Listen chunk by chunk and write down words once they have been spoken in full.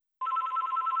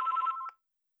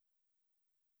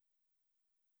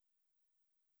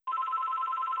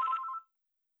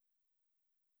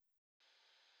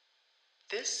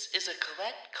This is a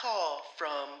collect call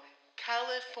from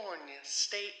California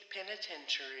State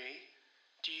Penitentiary.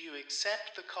 Do you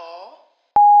accept the call?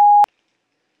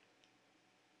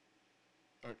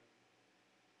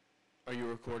 Are you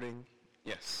recording?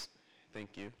 Yes,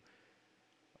 thank you.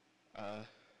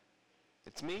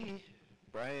 It's me,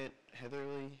 Bryant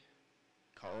Heatherly,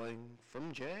 calling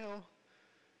from jail.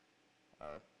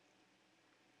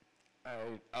 I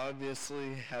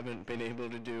obviously haven't been able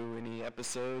to do any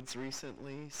episodes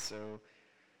recently, so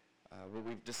what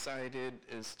we've decided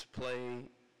is to play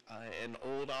an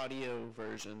old audio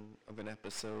version of an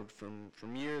episode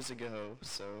from years ago.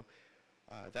 So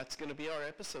that's going to be our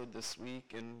episode this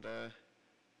week, and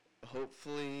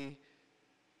hopefully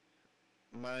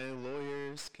my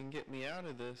lawyers can get me out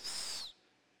of this,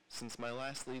 since my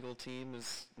last legal team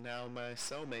is now my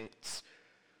cellmates.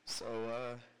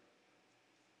 So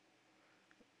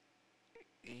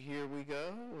here we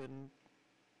go, and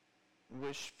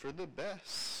wish for the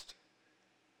best.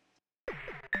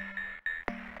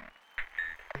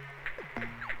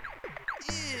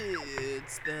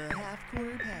 It's the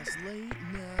Half-Quarter Past Late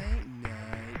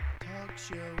Nite talk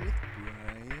show with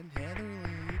Bryant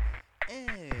Heatherly.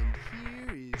 And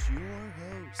here is your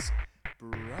host,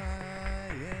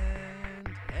 Bryant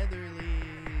Heatherly.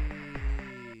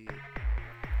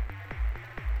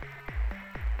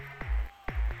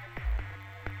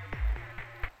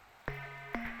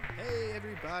 Hey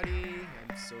everybody,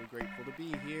 I'm so grateful to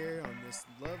be here on this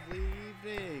lovely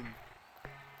evening.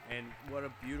 And what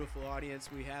a beautiful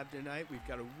audience we have tonight. We've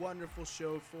got a wonderful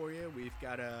show for you. We've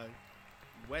got a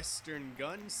Western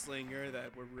gunslinger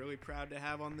that we're really proud to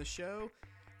have on the show.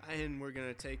 And we're going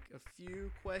to take a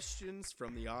few questions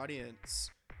from the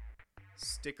audience.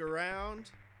 Stick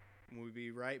around, and we'll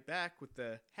be right back with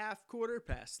the Half-Quarter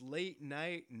Past Late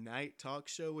Night talk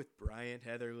show with Bryant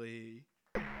Heatherly.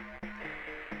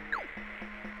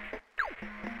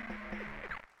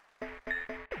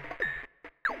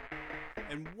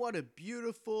 And what a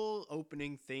beautiful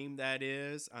opening theme that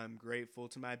is. I'm grateful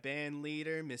to my band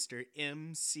leader, Mr.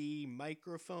 MC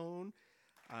Microphone,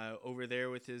 over there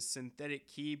with his synthetic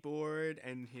keyboard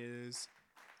and his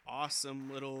awesome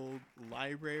little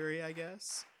library, I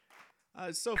guess.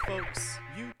 So folks,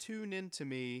 you tune in to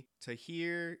me to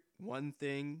hear one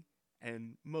thing,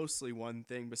 and mostly one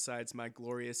thing besides my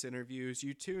glorious interviews.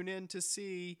 You tune in to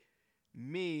see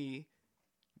me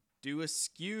do a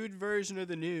skewed version of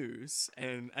the news.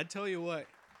 And I tell you what,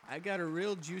 I got a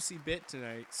real juicy bit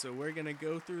tonight. So we're going to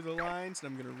go through the lines, and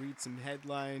I'm going to read some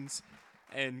headlines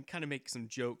and kind of make some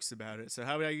jokes about it. So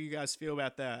how do you guys feel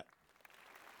about that?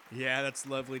 Yeah, that's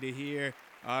lovely to hear.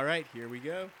 All right, here we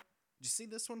go. Did you see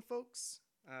this one, folks?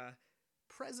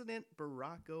 President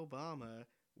Barack Obama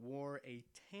wore a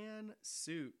tan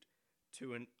suit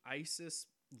to an ISIS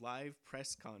live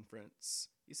press conference.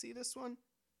 You see this one?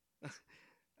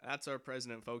 That's our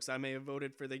president, folks. I may have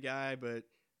voted for the guy, but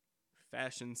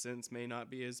fashion sense may not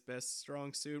be his best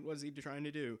strong suit. What's he trying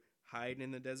to do? Hide in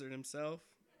the desert himself?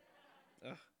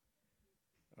 Ugh.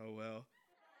 Oh, well.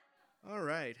 All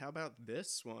right, how about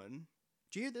this one?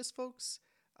 Did you hear this, folks?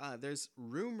 There's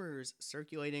rumors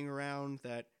circulating around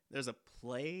that there's a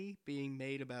play being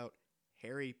made about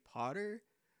Harry Potter.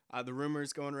 The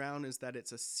rumors going around is that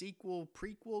it's a sequel,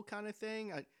 prequel kind of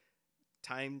thing.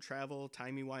 Time travel,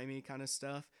 timey-wimey kind of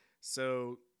stuff.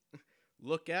 So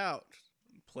look out,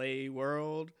 Play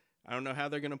World. I don't know how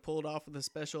they're going to pull it off with the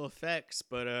special effects,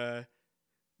 but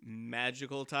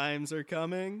magical times are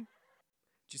coming.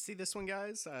 Did you see this one,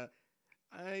 guys?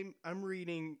 I'm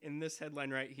reading in this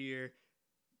headline right here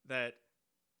that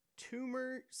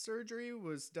tumor surgery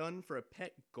was done for a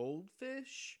pet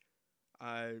goldfish.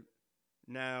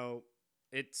 Now,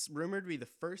 it's rumored to be the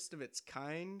first of its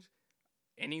kind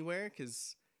anywhere,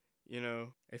 because, you know,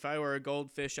 if I were a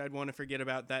goldfish, I'd want to forget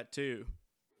about that too.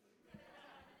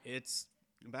 It's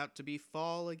about to be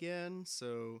fall again,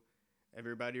 so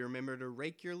everybody remember to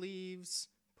rake your leaves,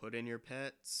 put in your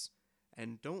pets,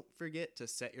 and don't forget to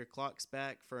set your clocks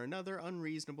back for another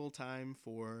unreasonable time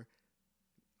for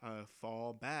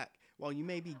fall back. While you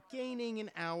may be gaining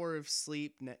an hour of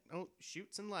sleep,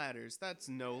 Chutes and Ladders, that's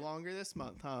no longer this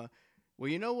month, huh? Well,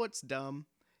 you know what's dumb?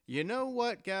 You know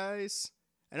what, guys?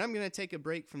 And I'm going to take a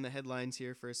break from the headlines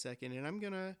here for a second, and I'm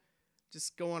going to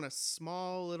just go on a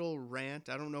small little rant.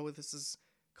 I don't know what this is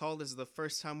called. This is the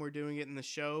first time we're doing it in the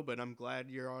show, but I'm glad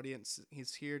your audience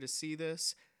is here to see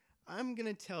this. I'm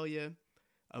going to tell you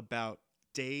about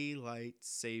daylight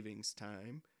savings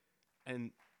time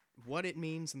and what it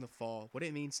means in the fall, what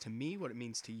it means to me, what it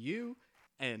means to you,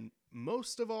 and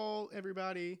most of all,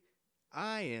 everybody,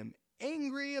 I am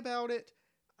angry about it.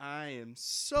 I am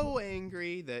so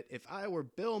angry that if I were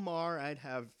Bill Maher, I'd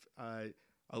have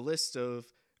a list of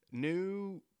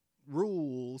new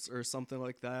rules or something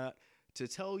like that to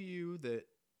tell you that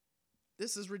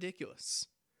this is ridiculous.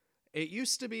 It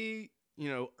used to be,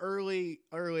 early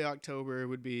October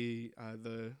would be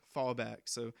the fallback.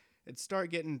 So it'd start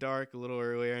getting dark a little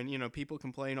earlier, and people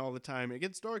complain all the time. It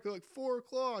gets dark at like 4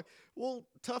 o'clock. Well,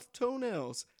 tough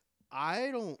toenails.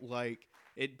 I don't like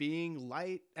it being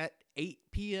light at 8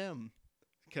 p.m.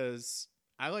 because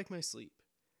I like my sleep,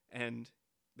 and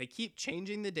they keep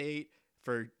changing the date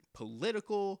for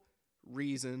political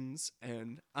reasons,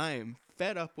 and I am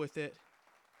fed up with it.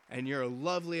 And you're a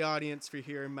lovely audience for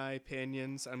hearing my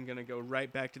opinions. I'm going to go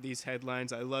right back to these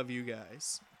headlines. I love you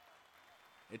guys.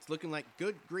 It's looking like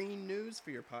good green news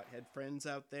for your pothead friends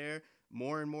out there.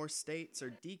 More and more states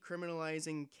are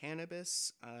decriminalizing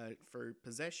cannabis for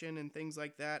possession and things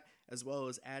like that, as well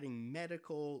as adding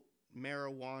medical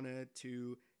marijuana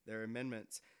to their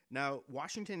amendments. Now,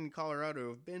 Washington and Colorado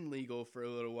have been legal for a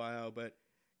little while, but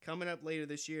coming up later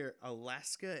this year,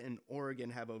 Alaska and Oregon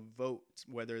have a vote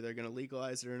whether they're going to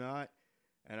legalize it or not.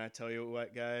 And I tell you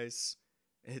what, guys,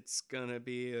 it's going to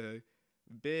be a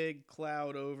big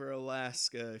cloud over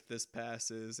Alaska if this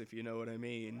passes, if you know what I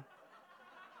mean.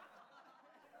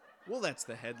 Well, that's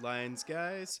the headlines,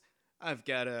 guys. I've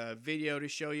got a video to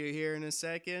show you here in a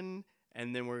second,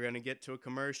 and then we're going to get to a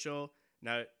commercial.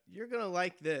 Now, you're going to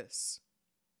like this.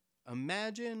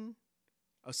 Imagine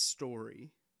a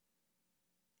story.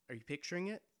 Are you picturing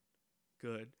it?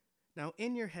 Good. Now,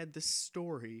 in your head, this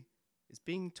story is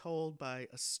being told by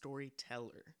a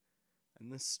storyteller.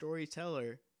 And this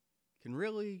storyteller can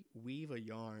really weave a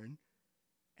yarn.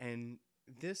 And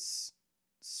this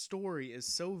story is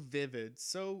so vivid,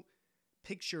 so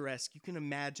picturesque, you can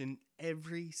imagine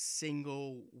every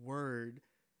single word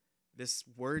this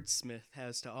wordsmith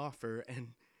has to offer. And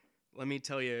let me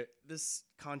tell you, this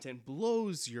content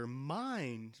blows your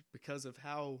mind because of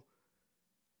how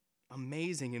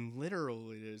amazing and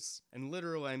literal it is. And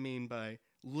literal I mean by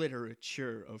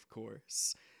literature, of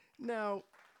course. Now,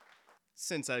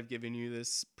 since I've given you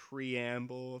this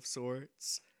preamble of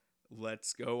sorts,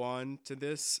 let's go on to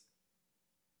this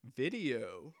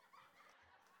video.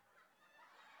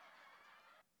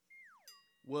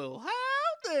 Well,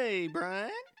 howdy,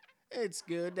 Brian. It's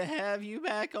good to have you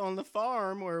back on the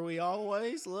farm where we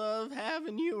always love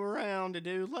having you around to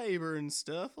do labor and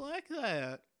stuff like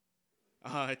that.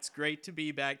 It's great to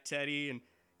be back, Teddy. And,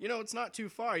 it's not too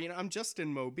far. I'm just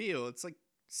in Mobile. It's like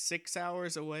 6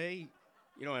 hours away.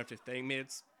 You don't have to thank me.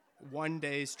 It's 1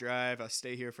 day's drive. I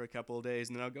stay here for a couple of days,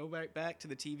 and then I'll go back to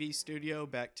the TV studio,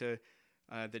 back to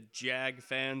the Jag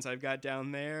fans I've got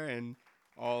down there, and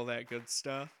all that good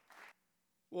stuff.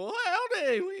 Well,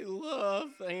 howdy. We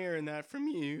love hearing that from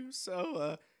you.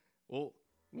 So,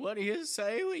 what do you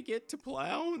say we get to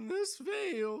plow in this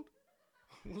field?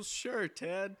 Well, sure,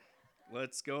 Ted.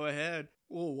 Let's go ahead.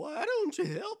 Well, why don't you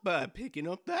help by picking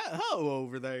up that hoe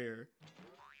over there?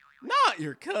 Not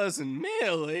your cousin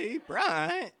Millie,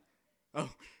 Brian.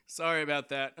 Oh, sorry about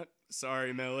that.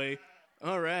 Sorry, Millie.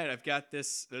 All right, I've got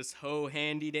this hoe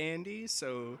handy dandy,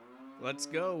 so let's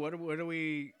go. What are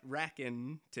we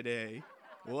racking today?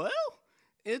 Well,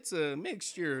 it's a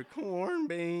mixture of corn,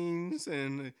 beans,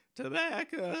 and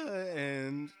tobacco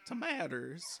and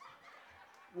tomatoes.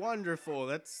 Wonderful.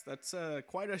 That's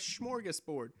quite a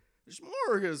smorgasbord.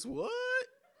 Smorgas what?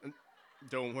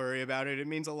 Don't worry about it. It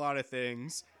means a lot of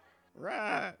things.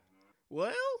 Right.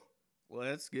 Well,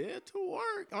 let's get to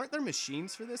work. Aren't there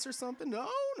machines for this or something? No.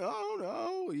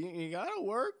 You gotta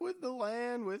work with the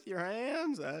land with your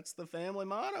hands. That's the family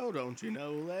motto. Don't you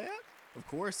know that? Of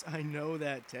course I know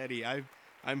that, Teddy.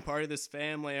 I'm part of this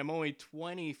family. I'm only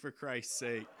 20, for Christ's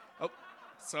sake. Oh,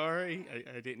 sorry.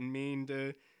 I didn't mean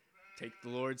to take the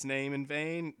Lord's name in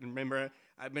vain. Remember,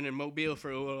 I've been in Mobile for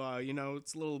a little while.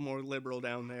 It's a little more liberal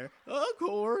down there. Of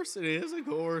course it is.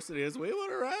 We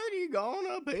would have rather you gone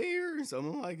up here or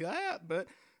something like that. But,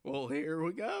 well, here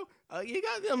we go. You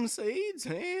got them seeds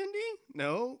handy?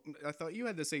 No, I thought you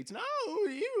had the seeds. No,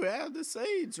 you had the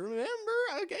seeds. Remember,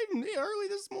 I gave them to you early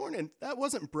this morning. That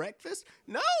wasn't breakfast?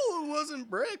 No, it wasn't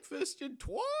breakfast, you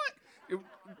twat.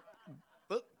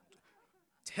 But,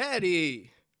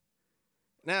 Teddy.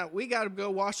 Now, we got to go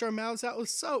wash our mouths out with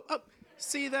soap. Oh,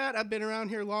 see that? I've been around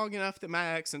here long enough that my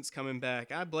accent's coming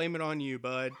back. I blame it on you,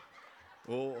 bud.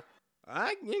 Well,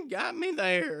 you got me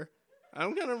there.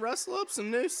 I'm going to rustle up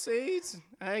some new seeds.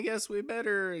 I guess we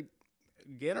better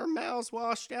get our mouths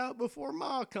washed out before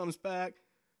Ma comes back.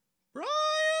 Brian!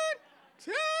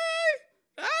 Tay!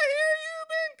 I hear you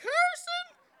been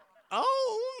cursing?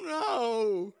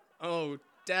 Oh, no. Oh,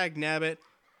 dagnabbit.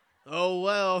 Oh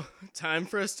well, time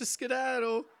for us to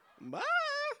skedaddle. Bye!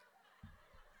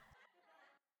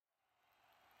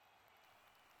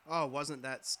 Oh, wasn't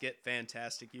that skit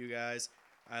fantastic, you guys?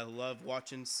 I love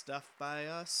watching stuff by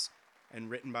us and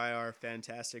written by our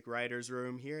fantastic writers'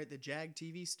 room here at the Jag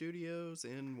TV studios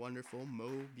in wonderful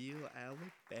Mobile,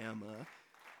 Alabama.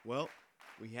 Well,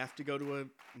 we have to go to a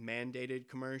mandated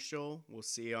commercial. We'll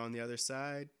see you on the other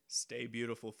side. Stay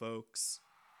beautiful, folks.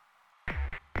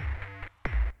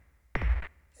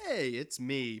 Hey, it's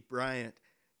me, Bryant.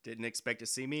 Didn't expect to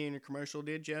see me in a commercial,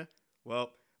 did ya?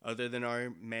 Well, other than our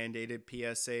mandated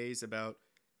PSAs about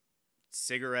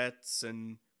cigarettes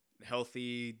and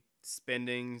healthy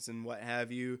spendings and what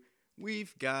have you,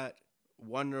 we've got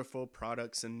wonderful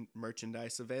products and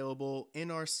merchandise available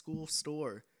in our school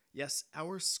store. Yes,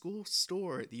 our school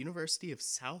store at the University of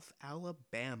South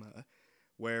Alabama,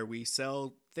 where we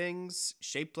sell things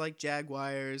shaped like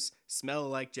jaguars, smell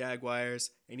like jaguars,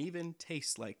 and even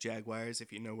taste like jaguars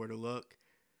if you know where to look.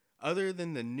 Other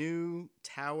than the new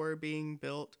tower being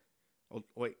built, oh,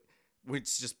 wait,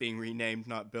 it's just being renamed,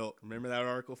 not built. Remember that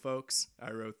article, folks?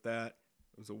 I wrote that.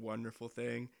 It was a wonderful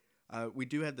thing. We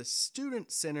do have the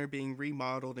student center being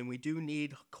remodeled, and we do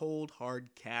need cold, hard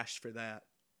cash for that.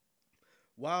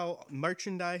 While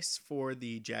merchandise for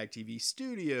the Jag TV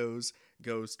studios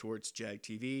goes towards Jag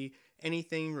TV,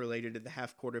 anything related to the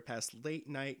Half-Quarter Past Late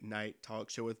Night talk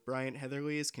show with Bryant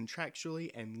Heatherly is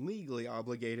contractually and legally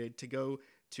obligated to go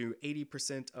to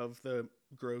 80% of the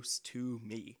gross to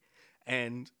me.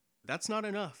 And that's not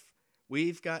enough.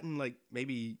 We've gotten like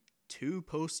maybe 2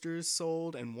 posters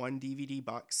sold and 1 DVD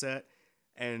box set,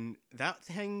 and that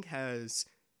thing has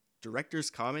director's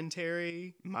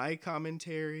commentary, my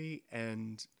commentary,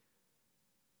 and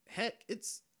heck,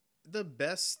 it's the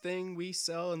best thing we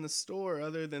sell in the store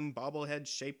other than bobbleheads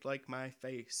shaped like my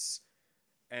face.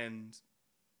 And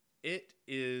it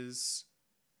is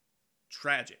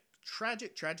tragic,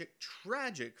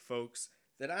 folks,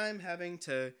 that I'm having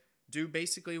to do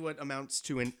basically what amounts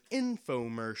to an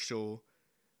infomercial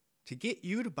to get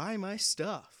you to buy my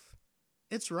stuff.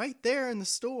 It's right there in the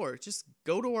store. Just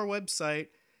go to our website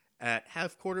at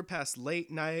Half-Quarter Past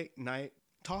Late Night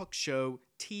Talkshow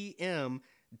tm.edu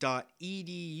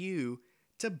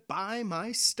to buy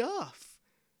my stuff.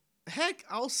 Heck,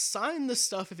 I'll sign the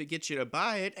stuff if it gets you to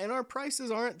buy it, and our prices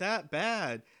aren't that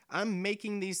bad. I'm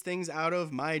making these things out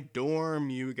of my dorm,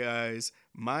 you guys.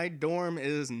 My dorm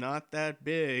is not that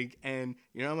big, and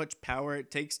you know how much power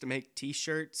it takes to make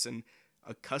t-shirts and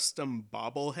a custom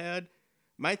bobblehead?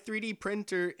 My 3D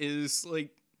printer is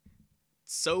like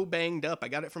so banged up. I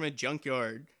got it from a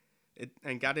junkyard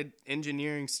and got an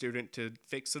engineering student to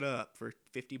fix it up for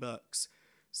 $50.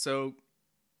 So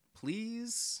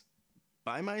please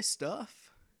buy my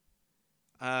stuff.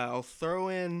 I'll throw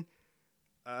in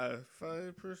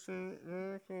 5%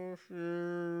 off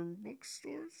your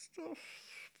bookstore stuff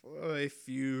if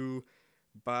you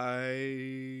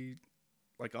buy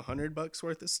like $100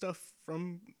 worth of stuff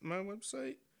from my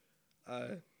website.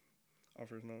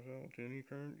 Offers not valid to any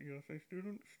current USA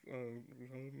students.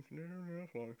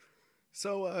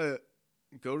 So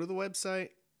go to the website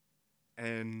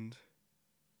and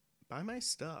buy my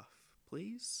stuff,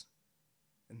 please.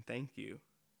 And thank you.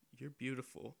 You're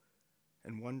beautiful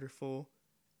and wonderful.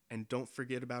 And don't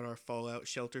forget about our Fallout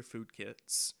Shelter food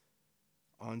kits.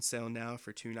 On sale now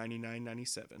for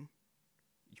 $299.97.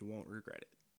 You won't regret it.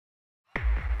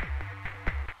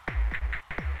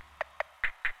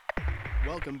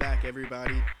 Welcome back,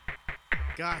 everybody.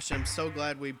 Gosh, I'm so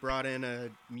glad we brought in a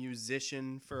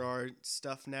musician for our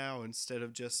stuff now instead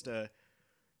of just a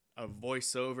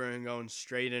voiceover and going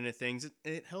straight into things.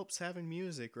 It helps having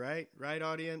music, right? Right,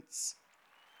 audience?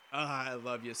 I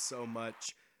love you so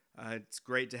much. It's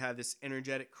great to have this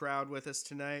energetic crowd with us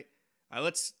tonight.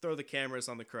 Let's throw the cameras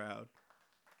on the crowd.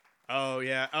 Oh,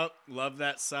 yeah. Oh, love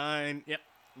that sign. Yep.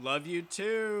 Love you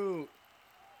too.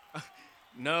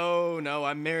 No,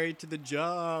 I'm married to the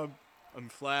job. I'm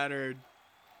flattered.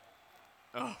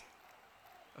 Oh.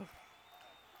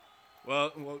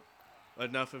 Well,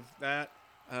 enough of that.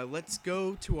 Let's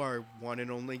go to our one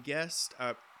and only guest.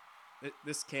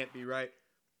 This can't be right.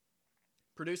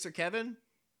 Producer Kevin?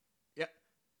 Yeah.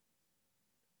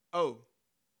 Oh,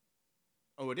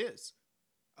 it is.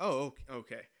 Oh,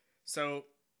 okay. So,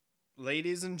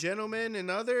 ladies and gentlemen,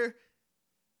 and other,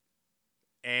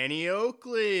 Annie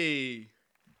Oakley.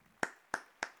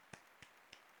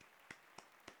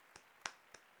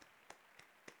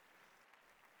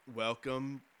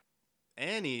 Welcome,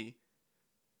 Annie.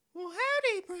 Well,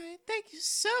 howdy, Brian. Thank you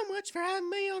so much for having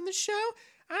me on the show.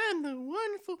 I'm the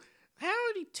wonderful,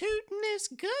 howdy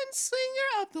tootin'est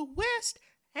gunslinger of the West,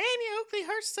 Annie Oakley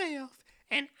herself.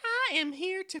 and I am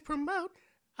here to promote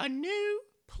a new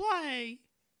play.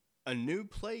 A new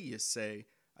play, you say?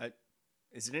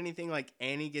 Is it anything like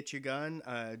Annie Get Your Gun,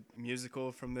 a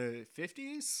musical from the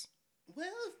 50s? Well,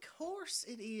 of course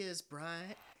it is,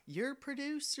 Bryant. Your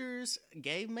producers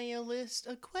gave me a list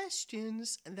of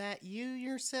questions that you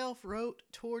yourself wrote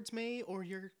towards me or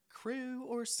your crew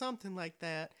or something like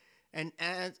that. And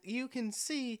as you can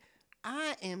see,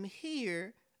 I am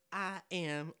here. I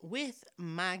am with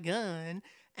my gun,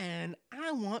 and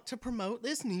I want to promote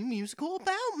this new musical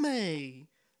about me.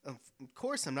 Of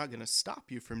course, I'm not going to stop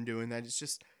you from doing that. It's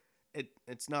just,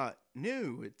 it's not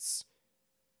new. It's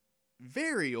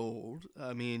very old.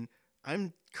 I mean,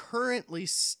 I'm currently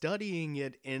studying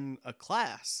it in a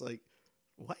class. Like,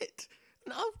 what?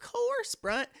 And of course,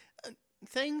 Brian.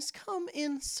 Things come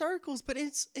in circles, but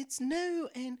it's new,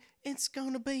 and it's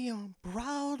gonna be on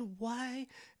Broadway,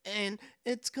 and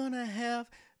it's gonna have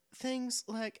things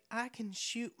like I can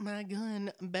shoot my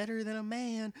gun better than a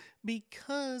man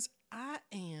because I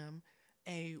am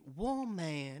a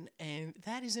woman, and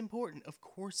that is important. Of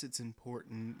course, it's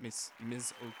important, Ms.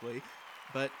 Oakley,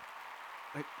 but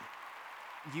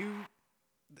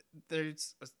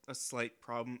there's a slight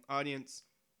problem. Audience,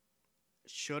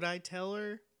 should I tell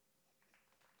her?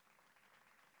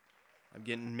 I'm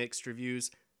getting mixed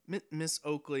reviews. Miss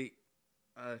Oakley,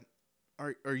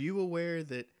 are you aware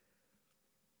that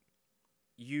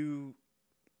you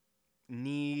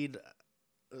need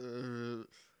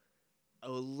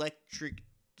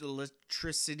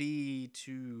electricity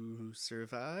to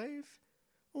survive?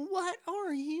 What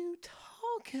are you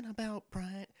talking about,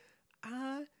 Bryant?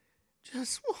 I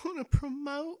just want to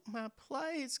promote my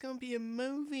play. It's going to be a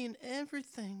movie and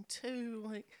everything, too.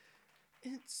 Like,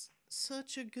 it's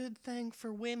such a good thing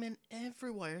for women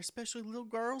everywhere, especially little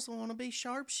girls who want to be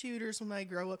sharpshooters when they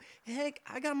grow up. Heck,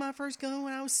 I got my first gun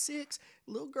when I was 6.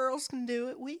 Little girls can do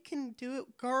it. We can do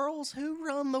it. Girls who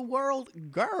run the world.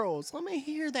 Girls. Let me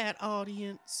hear that,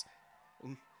 audience.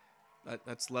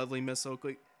 That's lovely, Miss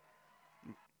Oakley.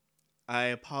 I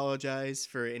apologize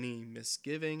for any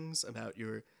misgivings about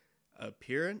your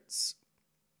appearance.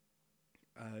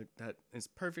 That is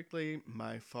perfectly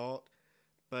my fault.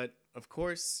 But, of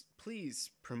course,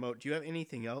 please promote. Do you have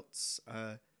anything else?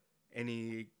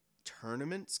 Any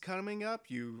tournaments coming up?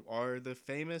 You are the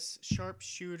famous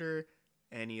sharpshooter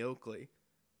Annie Oakley.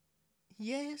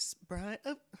 Yes, Brian.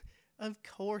 Of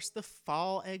course, the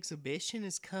fall exhibition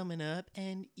is coming up,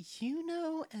 and you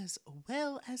know as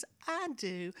well as I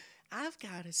do, I've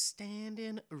got a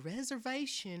stand-in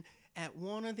reservation at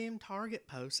one of them Target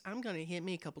posts. I'm going to hit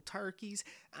me a couple turkeys.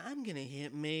 I'm going to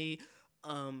hit me,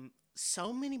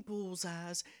 so many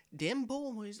bullseyes. Them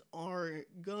boys are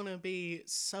gonna be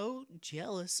so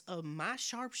jealous of my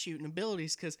sharpshooting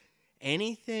abilities because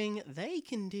anything they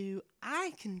can do,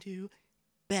 I can do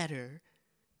better.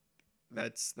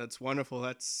 That's wonderful.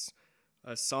 That's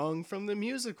a song from the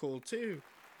musical too.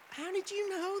 How did you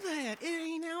know that? It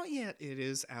ain't out yet. It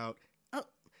is out. Oh,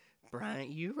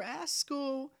 Bryant, you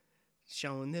rascal!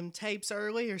 Showing them tapes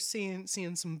early or seeing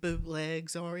some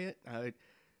bootlegs, are you?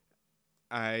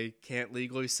 I can't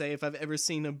legally say if I've ever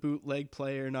seen a bootleg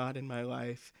play or not in my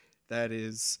life. That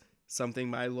is something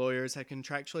my lawyers have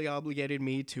contractually obligated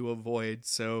me to avoid,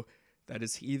 so that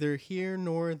is either here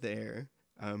nor there.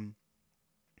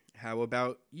 How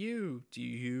about you? Do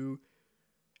you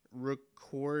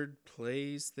record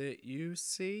plays that you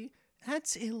see?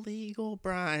 That's illegal,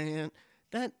 Brian.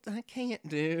 I can't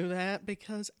do that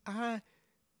because I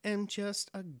am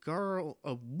just a girl,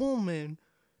 a woman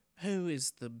who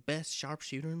is the best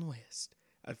sharpshooter in the West.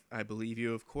 I believe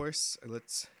you, of course.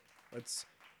 Let's.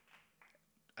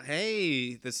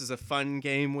 Hey, this is a fun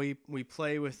game we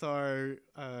play with our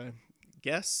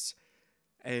guests,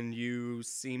 and you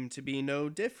seem to be no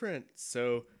different.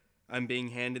 So I'm being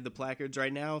handed the placards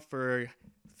right now for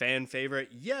fan favorite.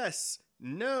 Yes,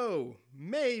 no,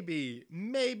 maybe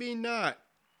not.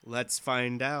 Let's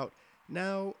find out.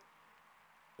 Now,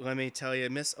 let me tell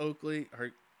you, Miss Oakley, are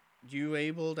you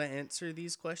able to answer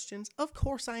these questions? Of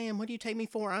course I am. What do you take me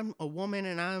for? I'm a woman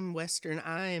and I'm Western.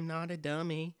 I am not a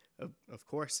dummy. Of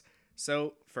course.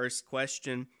 So, first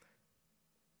question.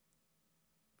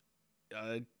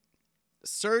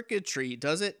 Circuitry,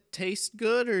 does it taste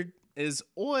good or is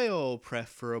oil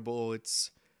preferable? It's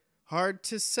hard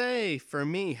to say for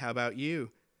me. How about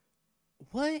you?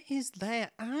 What is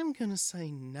that? I'm going to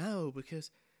say no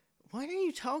because what are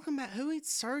you talking about? Who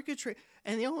eats circuitry?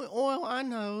 And the only oil I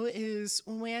know is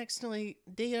when we accidentally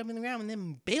dig it up in the ground and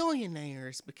then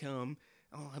billionaires become.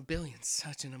 Oh, a billion's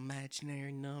such an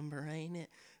imaginary number, ain't it?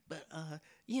 But,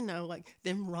 like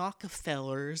them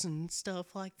Rockefellers and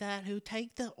stuff like that who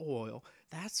take the oil.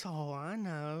 That's all I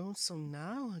know, so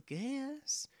no, I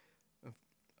guess.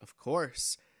 Of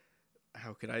course.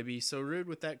 How could I be so rude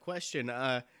with that question?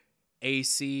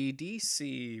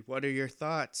 AC/DC, what are your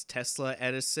thoughts? Tesla,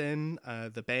 Edison,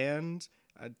 the band.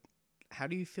 How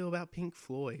do you feel about Pink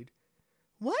Floyd?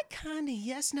 What kind of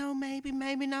yes, no, maybe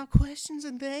not questions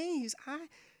are these?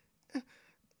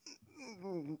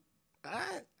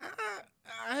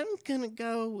 I'm gonna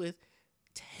go with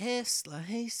Tesla.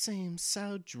 He seems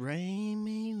so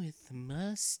dreamy with the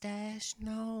mustache and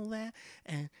all that,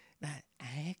 and that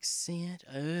accent.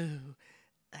 Oh,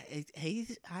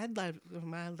 I'd like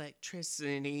my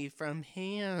electricity from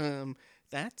him.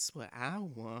 That's what I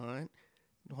want.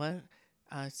 What?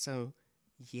 So,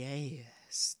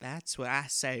 yes, that's what I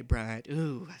say, Brian.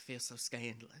 Ooh, I feel so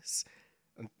scandalous.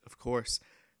 Of course,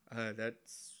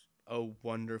 that's a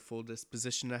wonderful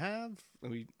disposition to have.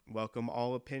 We welcome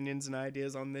all opinions and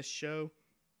ideas on this show.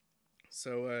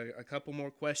 So, a couple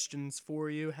more questions for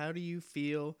you. How do you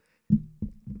feel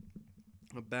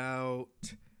about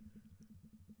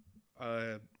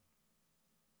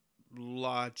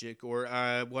logic, or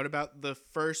what about the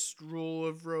first rule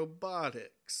of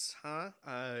robotics?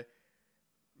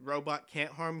 Robot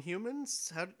can't harm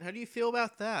humans? How do you feel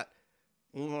about that?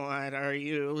 What are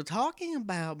you talking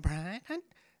about, Brian?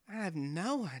 I have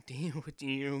no idea what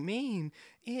you mean.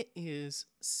 It is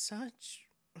such.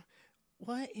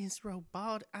 What is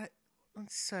robot?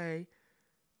 Let's say.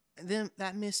 Then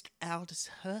that Mr. Aldous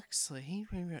Huxley, he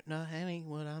rewrote. No, that ain't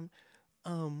what I'm.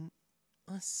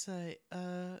 Let's say.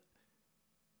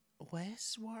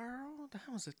 Westworld. I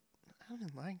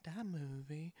didn't like that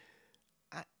movie.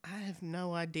 I have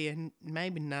no idea.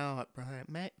 Maybe not, Brian.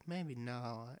 Maybe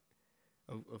not.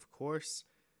 Of course.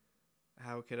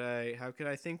 How could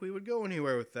I think we would go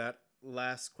anywhere with that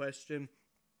last question?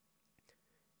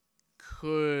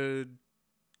 Could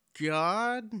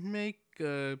God make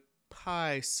a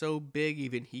pie so big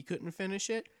even he couldn't finish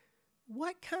it?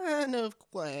 What kind of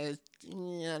question,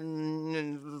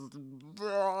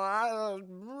 Brian?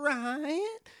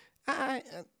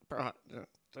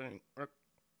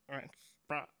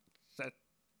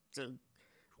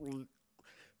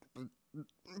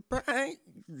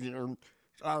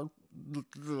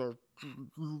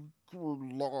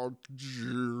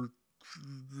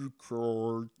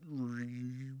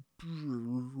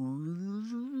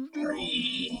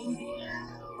 Brian,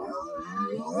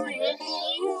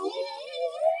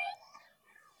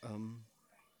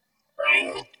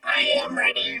 Brian, I am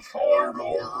ready for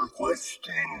more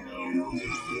questions.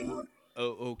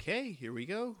 Oh, okay, here we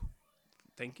go.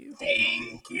 Thank you.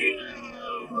 Thank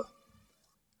you.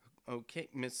 Okay,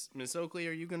 Miss Oakley,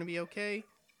 are you going to be okay?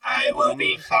 I will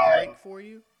be Take a fine. break for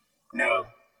you? No.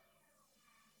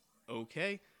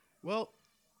 Okay. Well,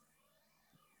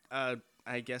 I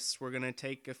guess we're going to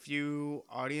take a few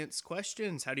audience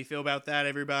questions. How do you feel about that,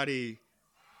 everybody?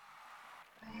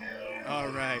 All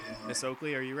right. Miss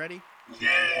Oakley, are you ready?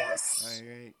 Yes.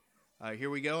 All right.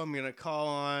 Here we go. I'm going to call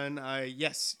on,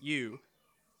 yes, you.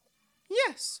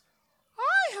 Yes.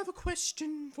 I have a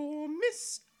question for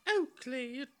Miss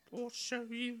Oakley, or shall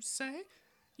you say.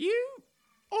 You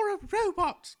are a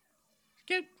robot.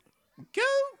 Go,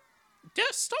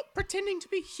 just stop pretending to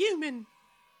be human.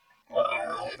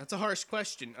 Well, That's a harsh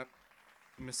question.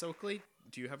 Miss Oakley,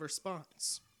 do you have a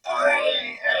response?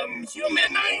 I am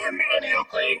human. I am Annie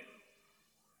Oakley.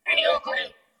 Annie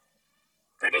Oakley.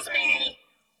 That is me.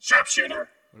 Sharpshooter.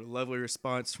 What a lovely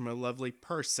response from a lovely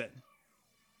person.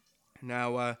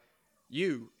 Now,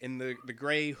 you in the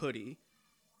gray hoodie.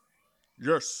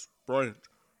 Yes, Bryant.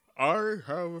 I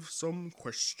have some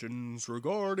questions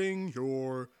regarding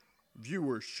your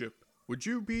viewership. Would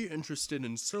you be interested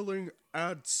in selling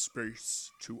ad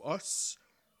space to us?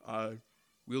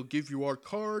 We'll give you our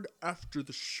card after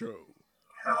the show.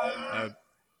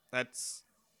 That's...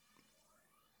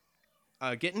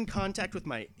 get in contact with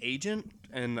my agent,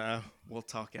 and we'll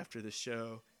talk after the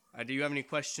show. Do you have any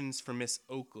questions for Miss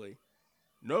Oakley?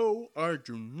 No, I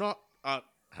do not.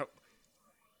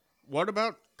 What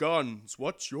about guns?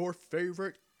 What's your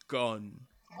favorite gun?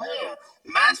 Well,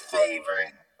 my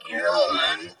favorite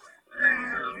gun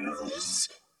is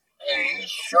a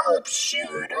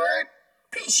sharpshooter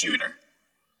pea shooter.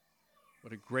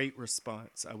 What a great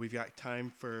response. We've got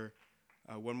time for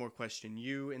one more question.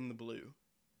 You in the blue.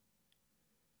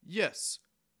 Yes.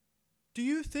 Do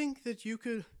you think that you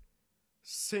could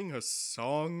sing a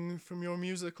song from your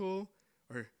musical?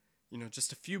 Or,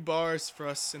 just a few bars for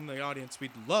us in the audience.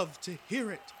 We'd love to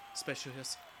hear it, especially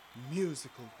us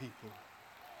musical people.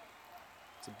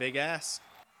 It's a big ask.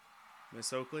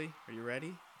 Miss Oakley, are you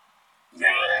ready?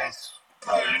 Yes,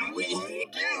 can we do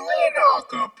it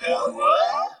acapella?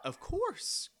 Of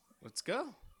course. Let's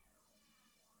go.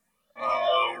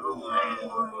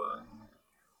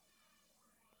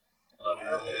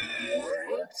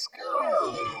 Let's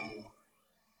go.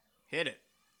 Hit it.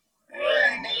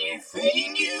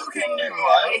 Anything you can do,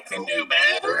 I can do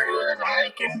better.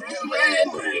 I can do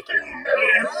anything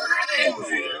better than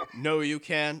you. No, you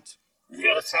can't.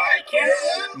 Yes, I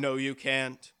can. No, you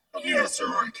can't. Yes,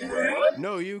 I can.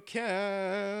 No, you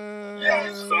can't.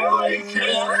 Yes, I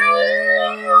can't.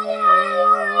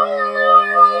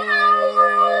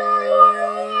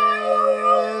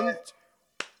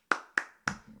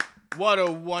 What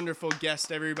a wonderful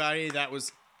guest, everybody. That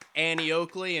was Annie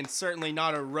Oakley, and certainly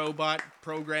not a robot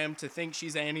programmed to think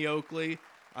she's Annie Oakley.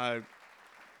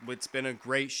 It's been a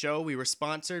great show. We were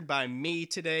sponsored by me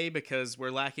today because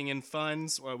we're lacking in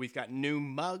funds. Well, we've got new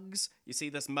mugs. You see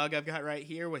this mug I've got right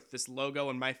here with this logo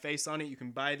and my face on it? You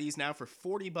can buy these now for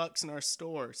 $40 in our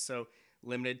store. So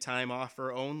limited time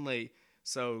offer only.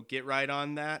 So get right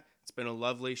on that. It's been a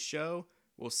lovely show.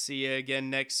 We'll see you again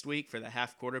next week for the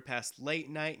Half-Quarter Past Late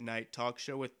Night talk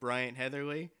show with Bryant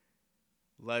Heatherly.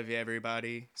 Love you,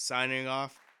 everybody. Signing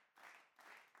off.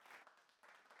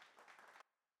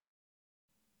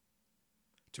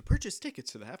 To purchase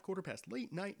tickets to the Half-Quarter Past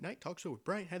Late Night talk show with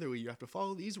Bryant Heatherly, you have to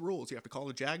follow these rules. You have to call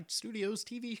the Jag Studios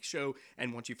TV show,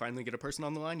 and once you finally get a person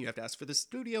on the line, you have to ask for the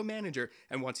studio manager.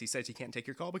 And once he says he can't take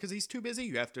your call because he's too busy,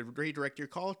 you have to redirect your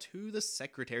call to the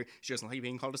secretary. She doesn't like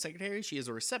being called a secretary. She is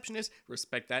a receptionist.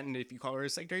 Respect that, and if you call her a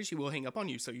secretary, she will hang up on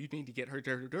you. So you need to get her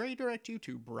to redirect you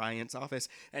to Bryant's office,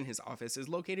 and his office is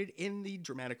located in the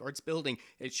Dramatic Arts building.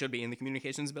 It should be in the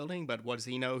communications building, but what does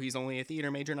he know? He's only a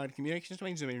theater major, not a communications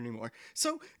major anymore.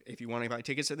 So if you want to buy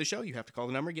tickets to the show, you have to call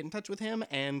the number, get in touch with him,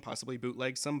 and possibly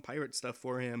bootleg some pirate stuff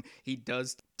for him. He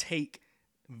does take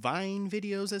Vine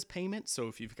videos as payment, so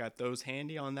if you've got those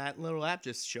handy on that little app,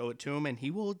 just show it to him, and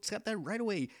he will accept that right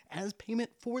away as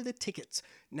payment for the tickets.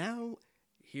 Now,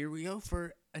 here we go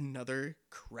for another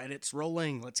credits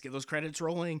rolling. Let's get those credits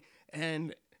rolling,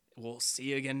 and we'll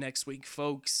see you again next week,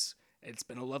 folks. It's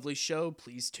been a lovely show.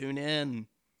 Please tune in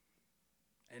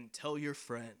and tell your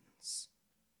friends.